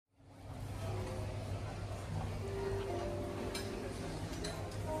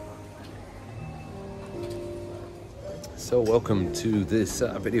So welcome to this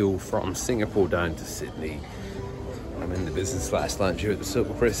video from Singapore down to Sydney. I'm in the business class lounge here at the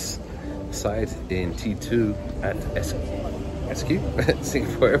Silvercrest site in T2 at SQ,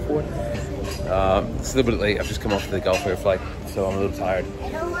 Singapore Airport. It's a little bit late. I've just come off the Gulf Air flight, so I'm a little tired.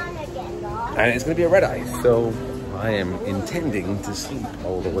 And it's going to be a red eye, so I am intending to sleep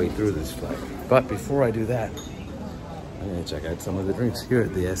all the way through this flight. But before I do that, I'm going to check out some of the drinks here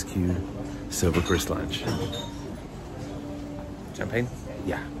at the SQ Silvercrest Lounge. Champagne?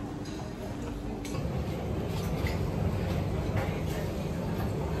 Yeah.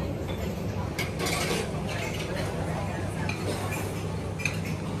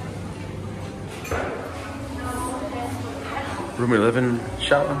 Room 11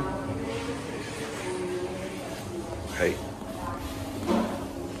 shower. Hey.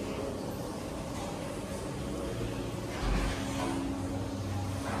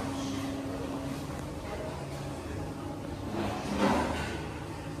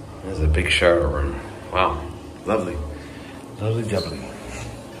 There's a big shower room. Wow, lovely, lovely jubbly.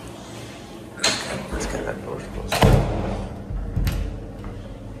 Let's get that door closed.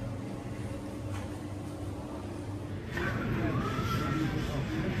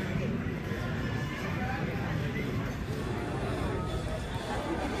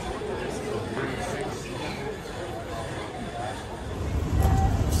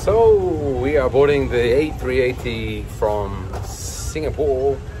 So we are boarding the A380 from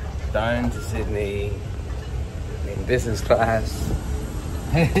Singapore down to Sydney in business class.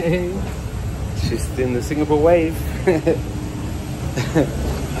 Hey, just in the Singapore wave.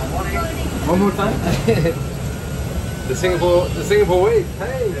 One more time. the Singapore wave.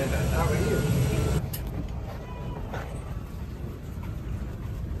 Hey, how are you?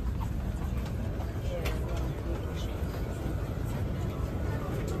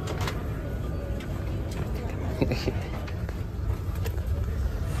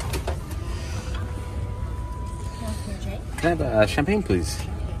 Can I have champagne, please?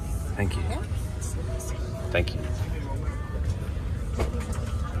 Thank you. Thank you.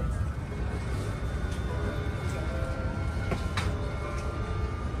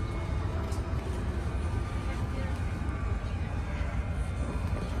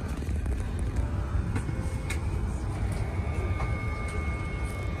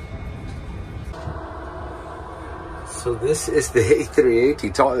 So this is the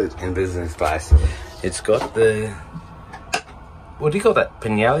A380 toilet in business class. It's got the, what do you call that?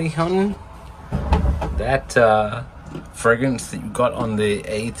 Pinelli on that fragrance that you got on the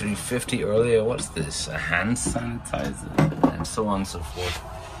A350 earlier. What's this? A hand sanitizer and so on and so forth.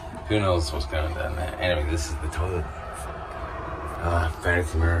 Who knows what's going on there? Anyway, this is the toilet.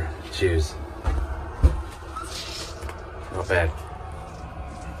 Vanity mirror. Cheers. Not bad.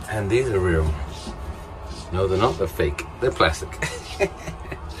 And these are real. No, they're not. They're fake. They're plastic.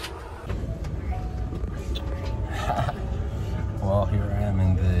 Well, here I am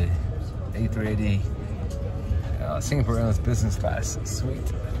in the A380 Singapore Airlines business class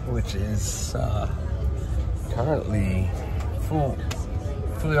suite, which is currently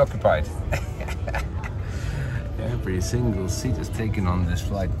fully occupied. Every single seat is taken on this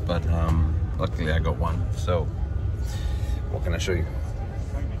flight, but luckily I got one. So, what can I show you?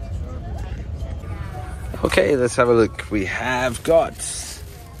 Okay, let's have a look. We have got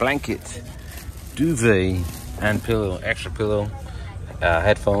blanket, duvet, and pillow, extra pillow,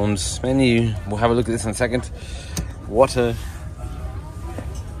 headphones, menu. We'll have a look at this in a second. Water.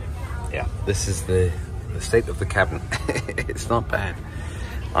 Yeah, this is the state of the cabin. It's not bad.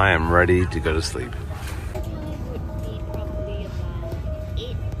 I am ready to go to sleep. Probably about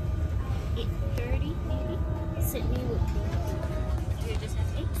 8:30 maybe. Sydney would be. You just have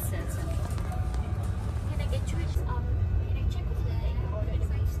 8 cents. Can I get you? Can I check with the order?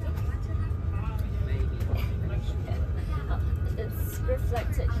 It's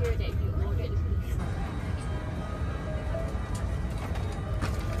reflected here that you ordered.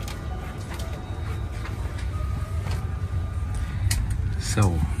 So,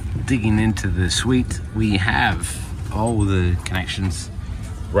 digging into the suite, we have all the connections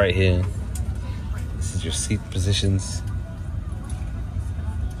right here. This is your seat positions.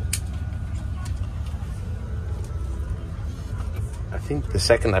 I think the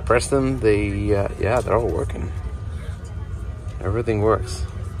second I press them, yeah, they're all working. Everything works.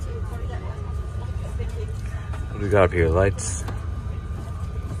 What do we got up here? Lights.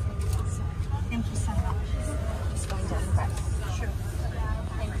 Thank you so much. Just going down the back. Sure.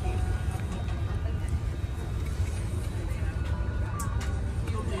 Thank you.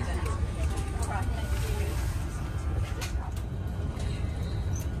 You'll do that. All right. Thank you.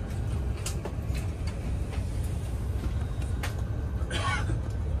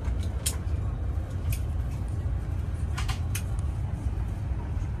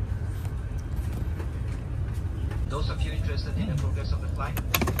 Those of you interested in the progress of the flight,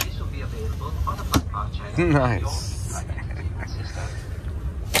 this will be available on the flight path channel. Nice.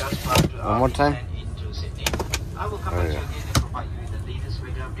 Just prior to One more time. into Sydney, I will come back to you again and provide you with the latest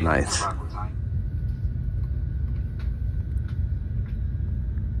weather update Nice. for arrival time.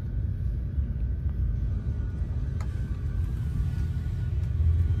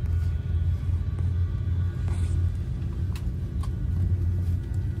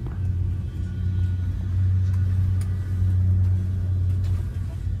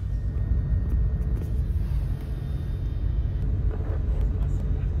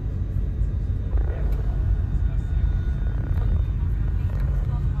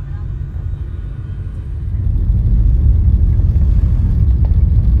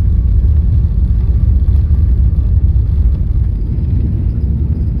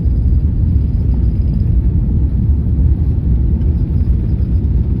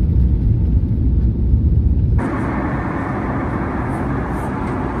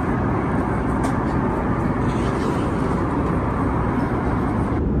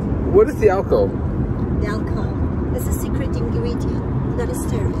 What is the alcohol? The alcohol is a secret ingredient that is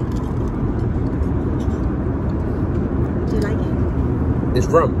stir it. Do you like it? It's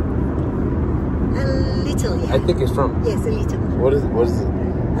rum. A little, yeah. I think it's rum. Yes, a little. What is it?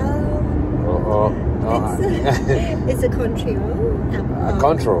 It's a control. A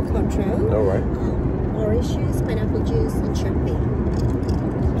control. Control. All right. Orange juice, pineapple juice, and champagne.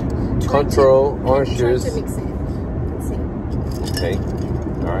 Control, orange juice. Try to mix it. See? Okay.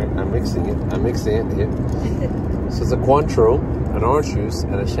 All right. I'm mixing it. Here. So it's a Cointreau, an orange juice,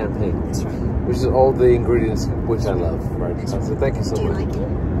 and a champagne. That's right. Which is all the ingredients which I love. Right. So thank you so Do you much. like it?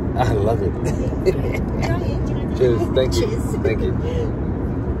 I love it. Try it. Cheers. Thank you. Cheers. Thank you.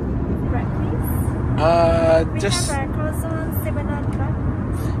 Breakfast. Just We have a croissant, 7 o'clock.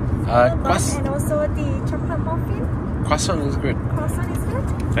 And also the chocolate muffin. croissant is good. Croissant is good.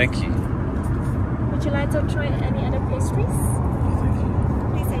 Thank you. Would you like to try any other pastries?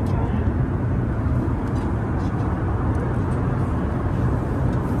 Please enjoy.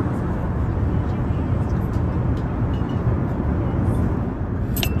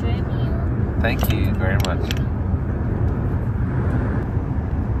 Thank you very much.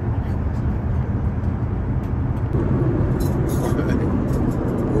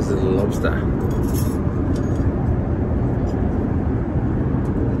 This is a lobster.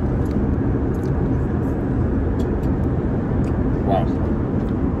 Wow.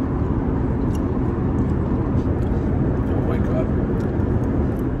 Oh my God.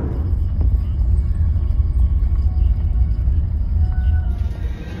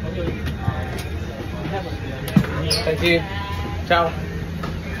 Thank you. Ciao.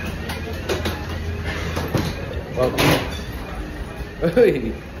 Welcome.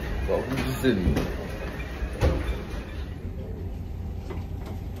 Hey. Welcome to Sydney.